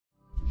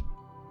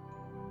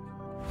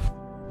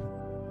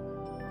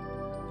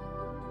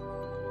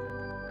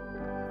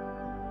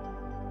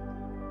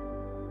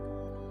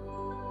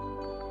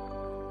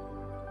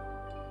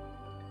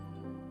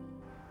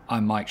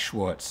I'm Mike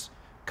Schwartz,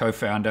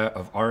 co-founder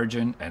of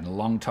Origyn and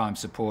longtime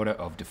supporter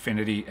of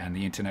DFINITY and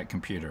the Internet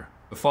Computer.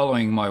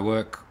 Following my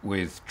work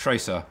with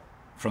Tracer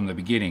from the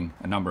beginning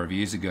a number of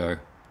years ago,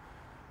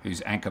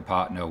 whose anchor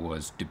partner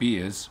was De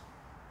Beers,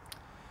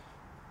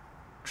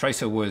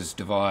 Tracer was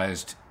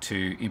devised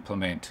to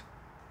implement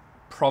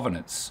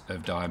provenance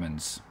of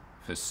diamonds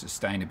for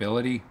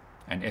sustainability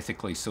and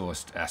ethically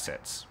sourced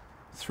assets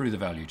through the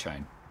value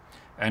chain.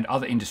 And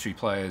other industry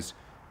players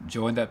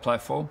joined that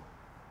platform.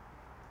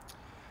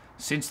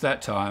 Since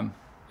that time,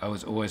 I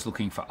was always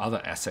looking for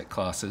other asset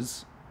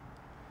classes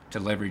to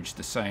leverage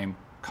the same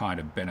kind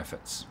of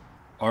benefits.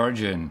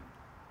 Origyn,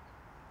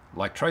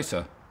 like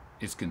Tracer,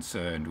 is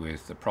concerned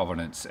with the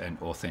provenance and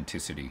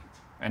authenticity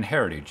and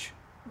heritage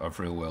of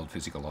real-world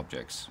physical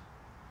objects.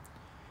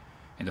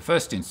 In the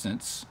first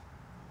instance,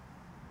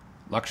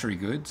 luxury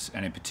goods,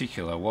 and in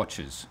particular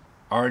watches.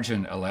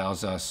 Origyn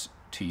allows us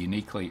to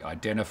uniquely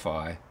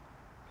identify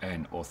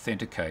and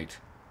authenticate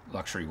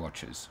luxury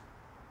watches,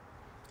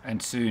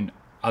 and soon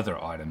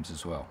other items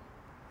as well.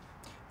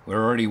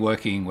 We're already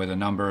working with a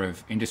number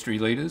of industry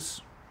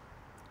leaders.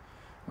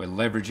 We're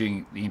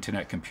leveraging the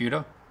Internet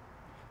Computer,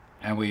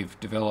 and we've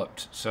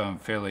developed some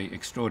fairly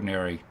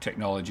extraordinary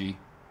technology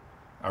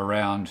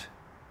around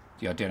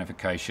the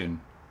identification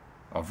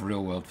of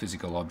real-world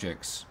physical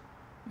objects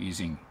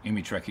using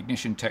image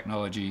recognition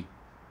technology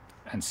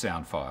and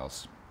sound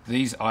files.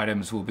 These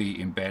items will be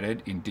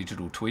embedded in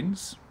digital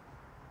twins,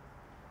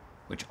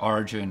 which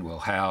Origyn will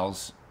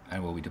house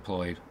and will be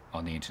deployed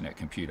on the Internet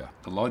Computer.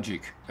 The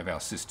logic of our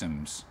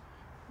systems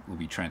will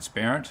be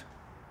transparent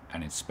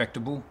and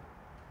inspectable,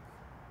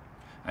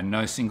 and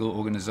no single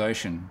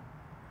organization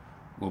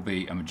will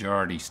be a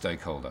majority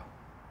stakeholder.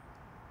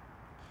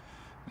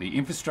 The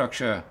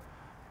infrastructure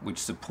which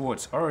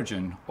supports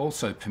Origyn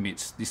also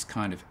permits this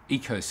kind of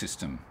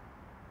ecosystem.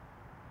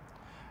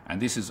 And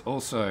this is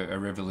also a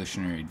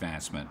revolutionary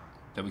advancement,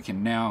 that we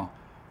can now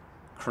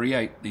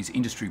create these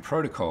industry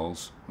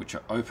protocols which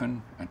are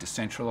open and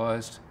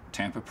decentralized,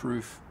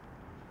 tamper-proof,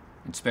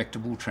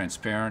 inspectable,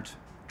 transparent,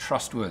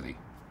 trustworthy.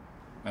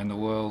 And the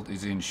world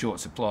is in short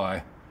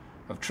supply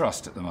of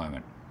trust at the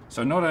moment.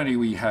 So not only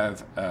we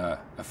have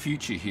a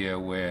future here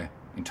where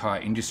entire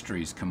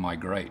industries can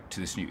migrate to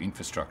this new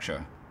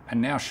infrastructure,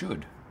 and now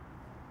should,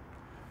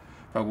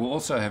 but we'll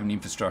also have an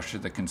infrastructure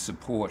that can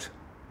support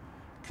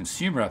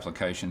consumer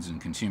applications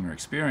and consumer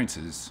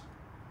experiences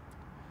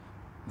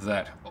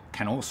that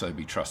can also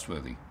be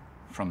trustworthy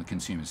from the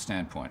consumer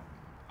standpoint.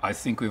 I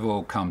think we've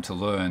all come to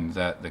learn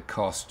that the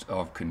cost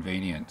of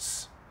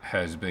convenience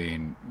has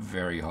been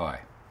very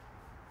high.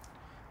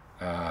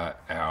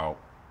 Our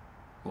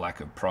lack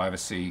of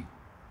privacy,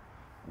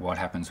 what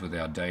happens with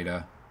our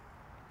data,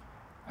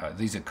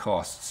 these are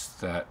costs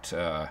that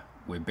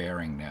we're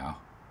bearing now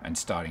and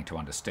starting to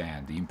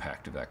understand the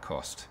impact of that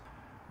cost.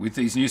 With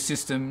these new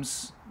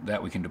systems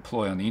that we can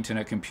deploy on the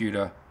Internet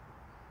Computer,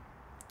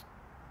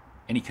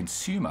 any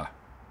consumer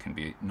can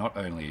be not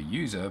only a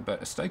user, but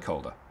a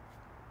stakeholder.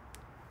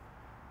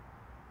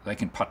 They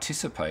can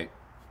participate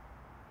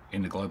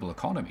in the global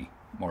economy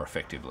more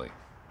effectively.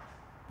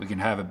 We can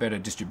have a better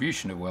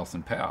distribution of wealth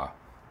and power,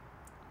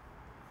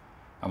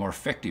 a more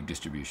effective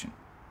distribution.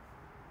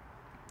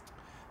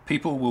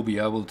 People will be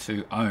able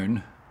to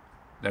own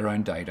their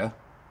own data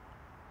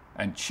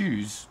and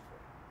choose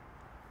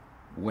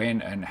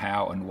when and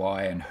how and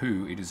why and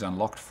who it is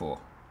unlocked for.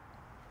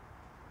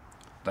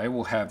 They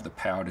will have the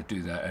power to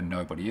do that and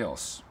nobody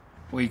else.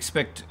 We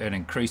expect an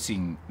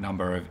increasing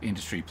number of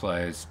industry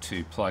players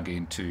to plug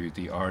into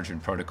the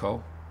Origyn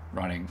protocol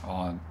running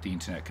on the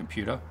Internet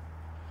Computer.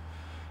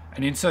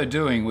 And in so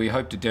doing, we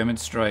hope to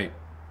demonstrate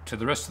to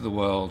the rest of the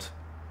world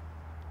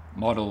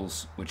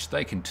models which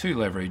they can too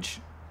leverage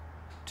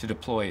to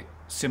deploy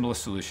similar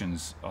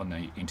solutions on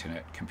the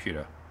Internet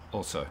Computer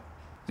also.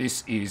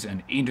 This is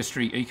an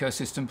industry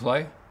ecosystem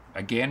play,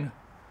 again,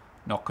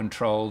 not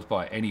controlled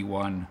by any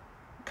one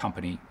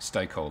company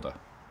stakeholder.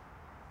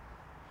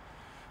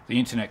 The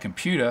Internet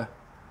Computer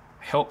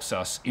helps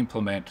us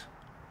implement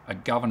a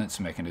governance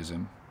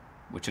mechanism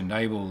which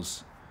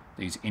enables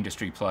these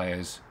industry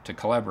players to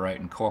collaborate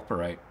and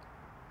cooperate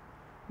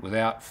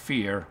without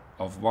fear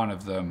of one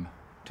of them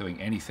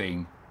doing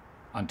anything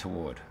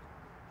untoward.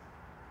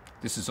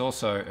 This is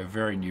also a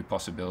very new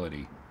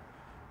possibility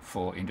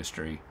for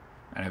industry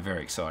and a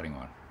very exciting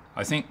one.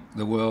 I think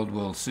the world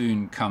will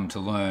soon come to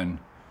learn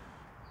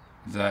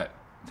that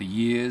the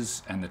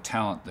years and the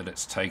talent that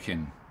it's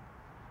taken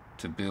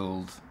to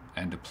build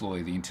and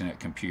deploy the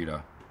Internet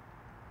Computer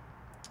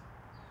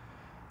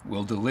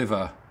will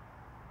deliver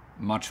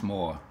much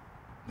more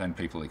than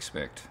people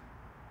expect.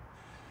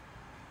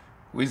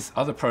 With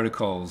other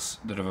protocols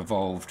that have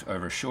evolved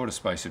over a shorter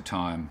space of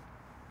time,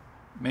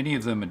 many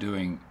of them are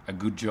doing a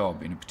good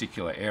job in a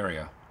particular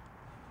area,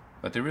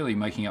 but they're really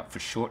making up for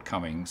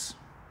shortcomings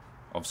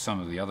of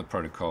some of the other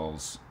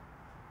protocols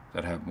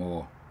that have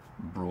more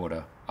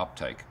broader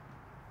uptake.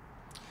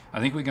 I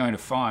think we're going to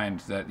find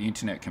that the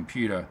Internet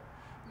Computer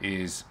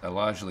is a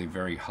largely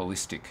very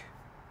holistic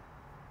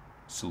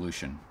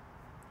solution,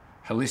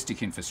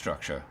 holistic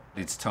infrastructure.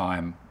 It's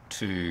time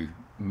to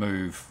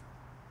move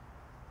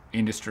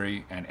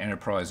industry and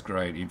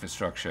enterprise-grade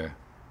infrastructure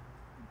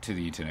to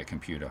the internet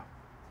computer.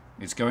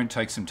 It's going to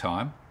take some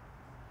time,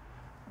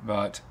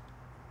 but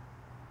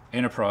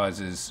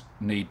enterprises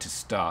need to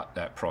start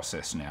that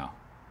process now.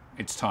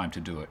 It's time to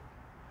do it.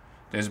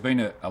 There's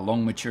been a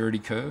long maturity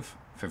curve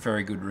for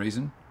very good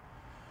reason,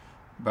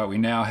 but we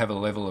now have a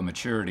level of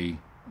maturity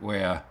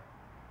where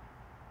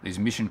these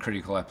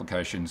mission-critical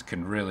applications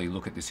can really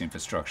look at this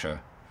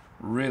infrastructure,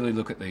 really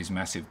look at these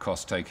massive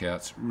cost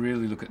takeouts,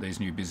 really look at these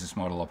new business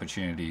model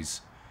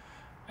opportunities,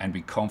 and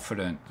be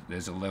confident that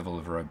there's a level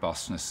of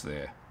robustness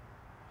there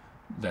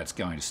that's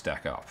going to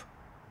stack up.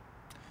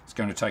 It's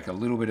going to take a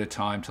little bit of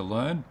time to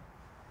learn.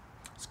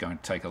 It's going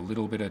to take a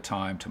little bit of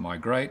time to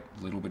migrate,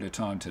 a little bit of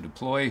time to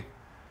deploy.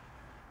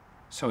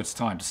 So it's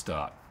time to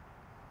start.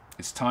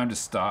 It's time to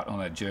start on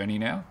that journey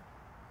now.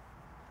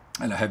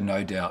 And I have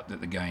no doubt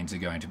that the gains are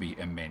going to be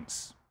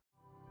immense.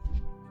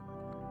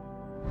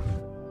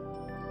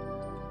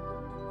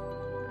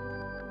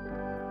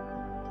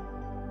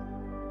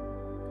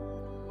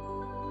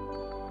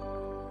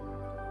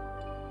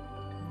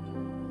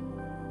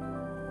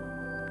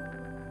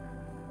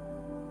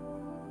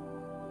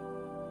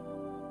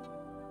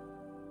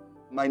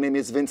 My name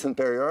is Vincent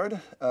Perriard.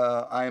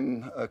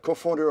 I'm a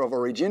co-founder of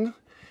Origyn,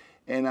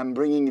 and I'm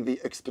bringing the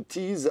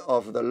expertise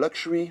of the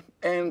luxury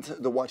and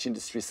the watch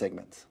industry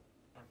segment.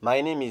 My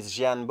name is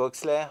Gian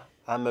Bochsler.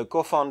 I'm a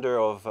co-founder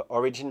of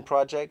Origyn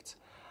project.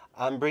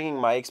 I'm bringing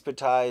my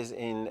expertise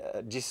in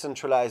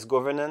decentralized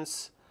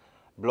governance,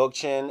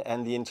 blockchain,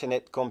 and the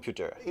internet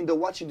computer. In the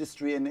watch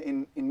industry and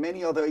in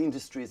many other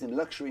industries, in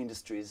luxury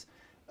industries,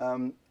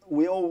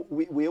 we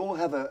all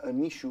have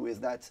an issue, is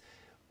that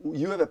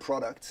you have a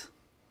product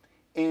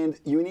and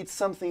you need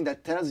something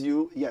that tells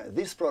you, yeah,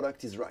 this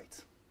product is right,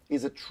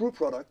 is a true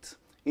product,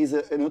 is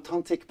an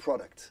authentic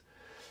product.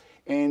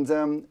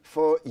 And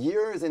for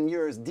years and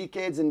years,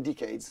 decades and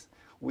decades,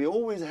 we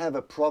always have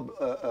a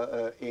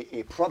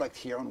product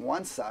here on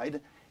one side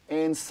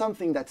and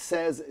something that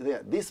says, yeah,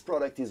 this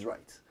product is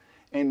right.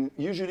 And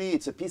usually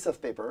it's a piece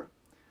of paper.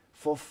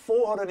 For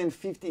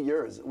 450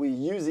 years, we're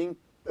using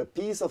a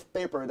piece of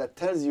paper that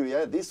tells you,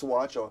 yeah, this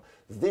watch or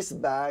this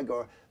bag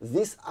or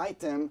this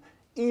item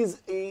is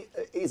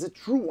a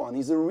true one,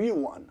 is a real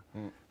one,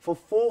 for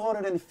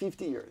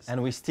 450 years.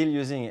 And we're still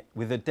using it.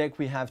 With the tech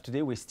we have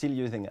today, we're still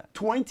using it.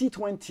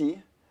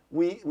 2020,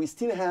 we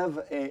still have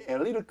a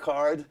little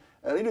card,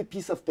 a little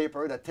piece of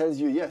paper that tells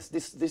you, yes,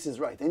 this is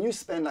right. And you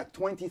spend like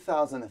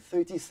 20,000,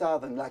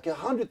 30,000, like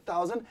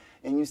 100,000,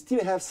 and you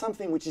still have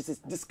something which is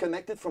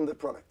disconnected from the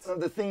product. So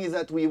the thing is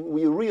that we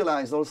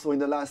realized also in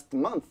the last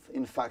month,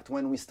 in fact,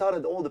 when we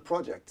started all the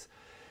projects,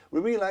 we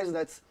realized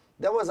that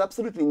there was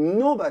absolutely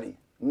nobody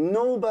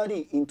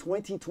in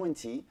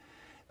 2020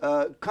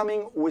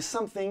 coming with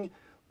something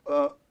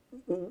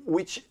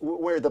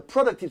where the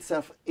product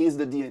itself is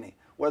the DNA,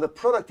 where the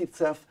product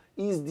itself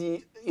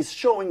is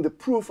showing the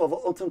proof of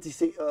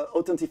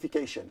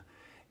authentication.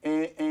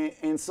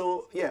 And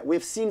so, yeah,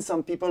 we've seen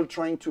some people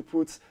trying to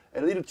put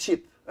a little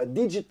chip, a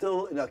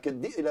digital, like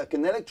an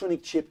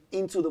electronic chip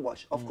into the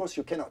watch. Of course,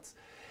 you cannot.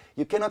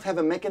 You cannot have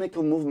a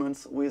mechanical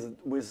movement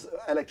with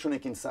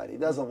electronic inside. It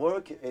doesn't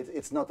work,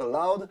 it's not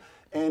allowed,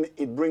 and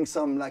it brings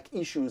some like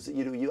issues.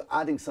 You're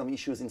adding some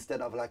issues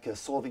instead of like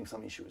solving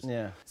some issues.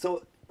 Yeah.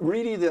 So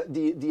really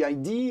the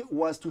idea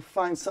was to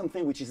find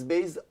something which is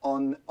based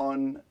on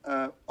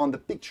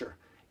the picture.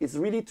 It's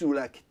really to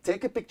like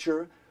take a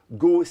picture,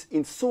 go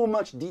in so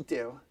much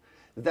detail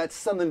that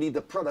suddenly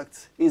the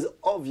product is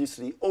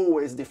obviously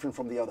always different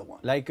from the other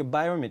one. Like a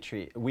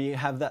biometry, we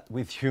have that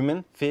with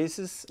human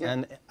faces, yeah.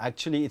 And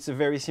actually it's a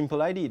very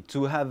simple idea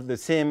to have the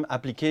same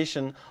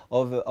application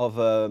of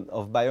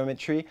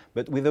biometry,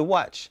 but with a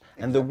watch.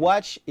 Exactly. And the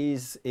watch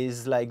is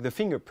like the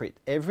fingerprint.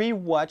 Every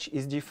watch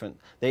is different.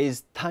 There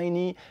is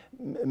tiny,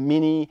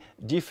 mini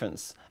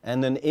difference,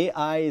 and an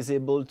AI is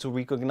able to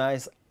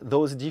recognize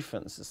those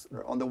differences.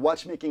 On the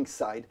watchmaking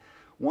side,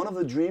 one of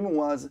the dreams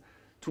was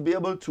to be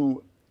able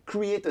to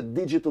create a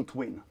digital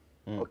twin,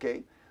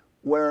 okay,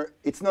 where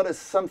it's not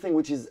something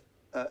which is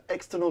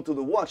external to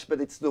the watch, but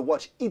it's the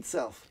watch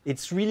itself.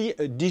 It's really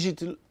a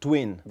digital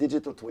twin.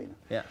 Digital twin.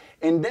 Yeah.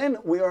 And then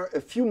we are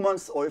a few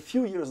months or a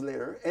few years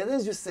later, and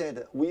as you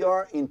said, we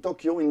are in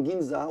Tokyo, in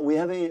Ginza.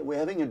 We're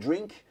having a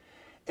drink,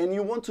 and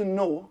you want to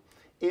know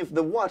if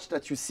the watch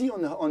that you see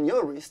on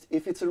your wrist,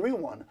 if it's a real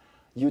one.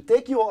 You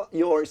take your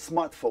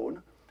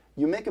smartphone,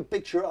 you make a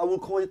picture, I will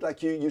call it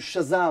like you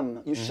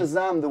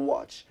Shazam the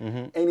watch.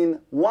 And in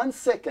 1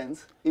 second,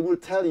 it will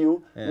tell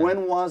you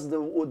when was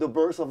the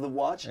birth of the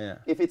watch,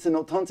 if it's an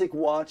authentic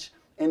watch,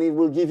 and it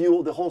will give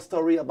you the whole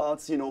story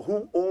about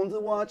who owned the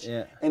watch,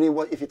 and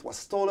if it was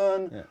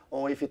stolen,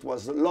 or if it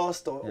was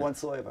lost, or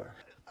whatsoever.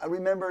 I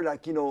remember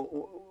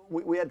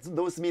we had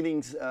those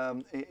meetings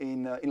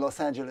in Los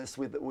Angeles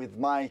with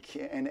Mike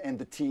and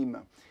the team.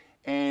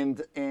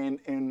 and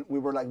we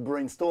were like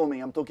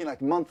brainstorming. I'm talking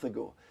like a month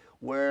ago,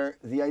 where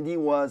the idea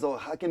was, oh,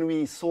 how can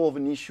we solve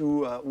an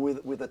issue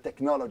with the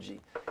technology?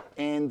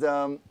 And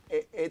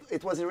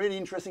it was really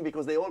interesting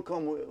because they all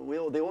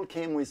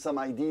came with some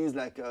ideas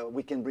like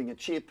we can bring a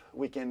chip,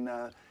 we can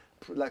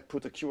like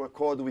put a QR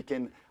code, we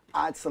can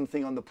add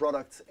something on the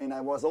product. And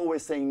I was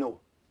always saying no,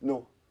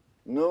 no,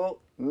 no,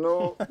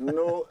 no,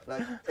 no.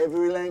 Like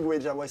every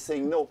language I was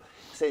saying no.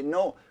 Say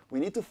no, we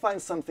need to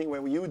find something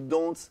where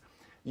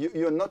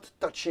you're not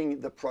touching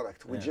the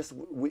product. We just,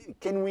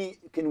 can we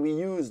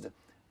use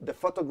the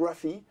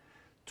photography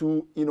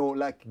to,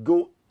 like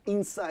go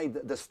inside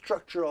the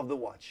structure of the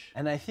watch.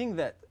 And I think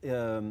that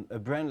a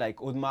brand like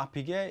Audemars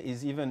Piguet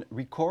is even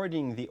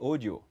recording the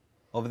audio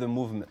of the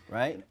movement,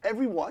 right?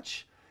 Every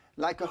watch,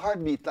 like a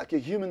heartbeat, like a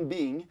human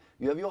being,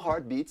 you have your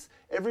heartbeats.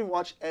 Every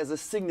watch has a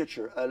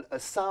signature, a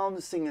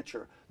sound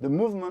signature. The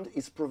movement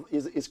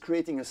is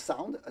creating a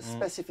sound, a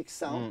specific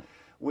sound,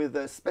 with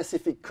a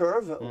specific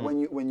curve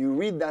when you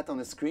read that on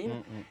the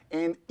screen.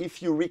 And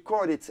if you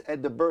record it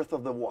at the birth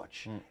of the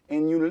watch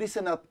and you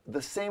listen up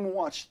the same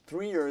watch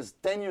 3 years,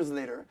 10 years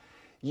later,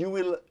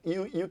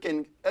 you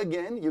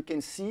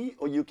can see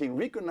or you can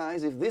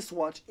recognize if this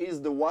watch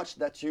is the watch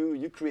that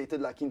you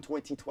created like in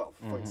 2012,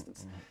 for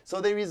instance.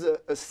 So there is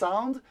a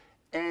sound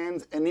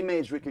and an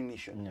image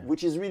recognition,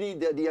 which is really,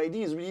 the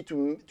idea is really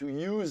to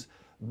use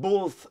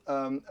both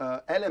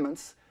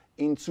elements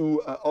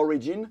into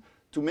Origyn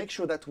to make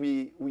sure that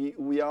we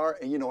are,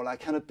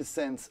 like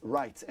 100%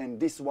 right. And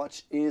this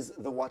watch is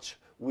the watch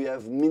we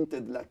have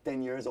minted like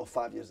 10 years or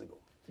 5 years ago.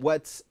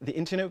 What the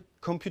Internet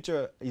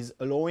Computer is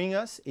allowing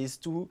us is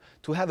to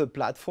have a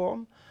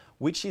platform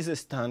which is a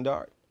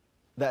standard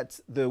that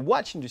the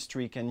watch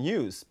industry can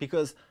use,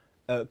 because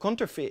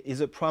counterfeit is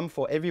a problem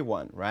for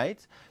everyone,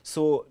 right?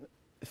 So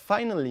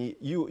finally,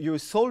 you're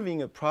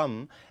solving a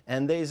problem,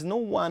 and there is no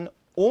one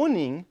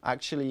owning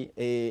actually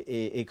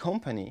a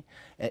company.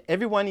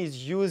 Everyone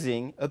is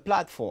using a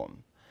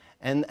platform,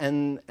 and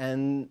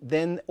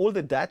then all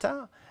the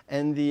data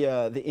and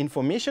the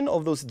information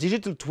of those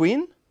digital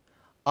twin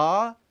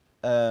are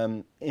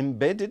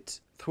embedded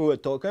through a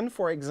token,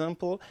 for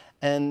example,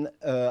 and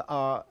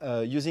are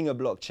using a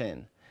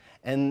blockchain.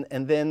 And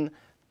then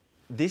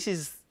this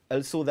is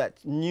also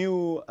that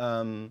new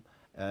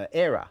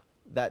era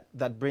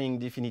that bring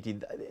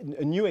DFINITY,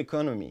 a new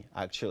economy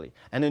actually,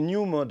 and a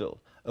new model,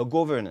 a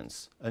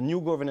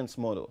new governance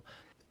model.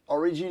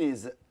 Origyn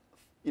is,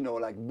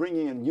 like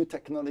bringing a new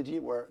technology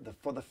where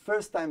for the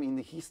first time in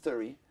the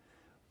history,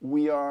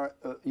 we are,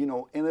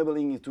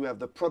 enabling it to have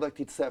the product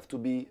itself to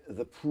be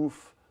the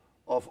proof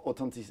of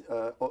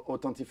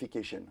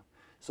authentication.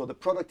 So the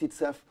product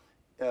itself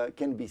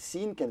can be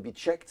seen, can be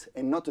checked,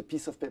 and not a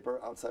piece of paper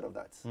outside of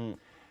that.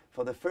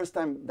 For the first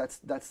time, that's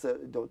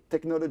the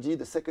technology.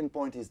 The second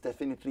point is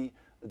definitely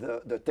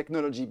the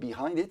technology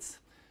behind it,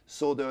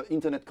 so the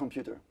Internet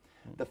Computer.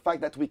 The fact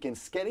that we can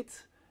scale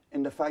it,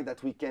 and the fact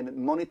that we can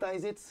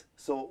monetize it,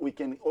 so we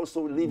can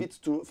also leave it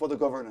for the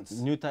governance.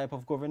 New type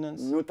of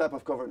governance? New type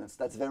of governance,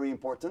 that's very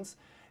important.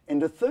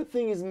 And the third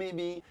thing is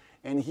maybe,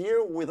 and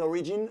here with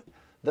Origyn,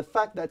 the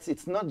fact that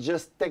it's not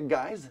just tech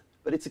guys,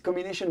 but it's a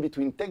combination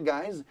between tech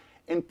guys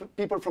and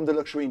people from the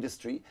luxury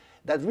industry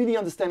that really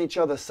understand each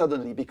other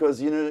suddenly,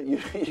 because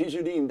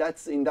usually in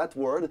that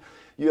world,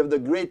 you have the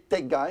great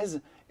tech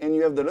guys and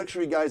you have the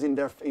luxury guys on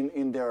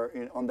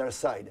their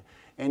side.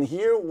 And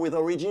here with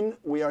Origyn,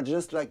 we are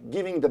just like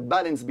giving the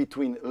balance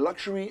between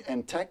luxury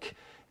and tech,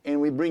 and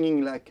we're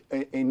bringing like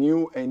a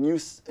new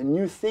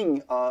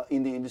thing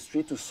in the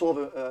industry to solve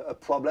a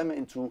problem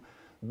and to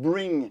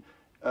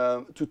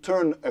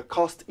turn a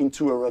cost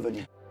into a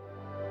revenue.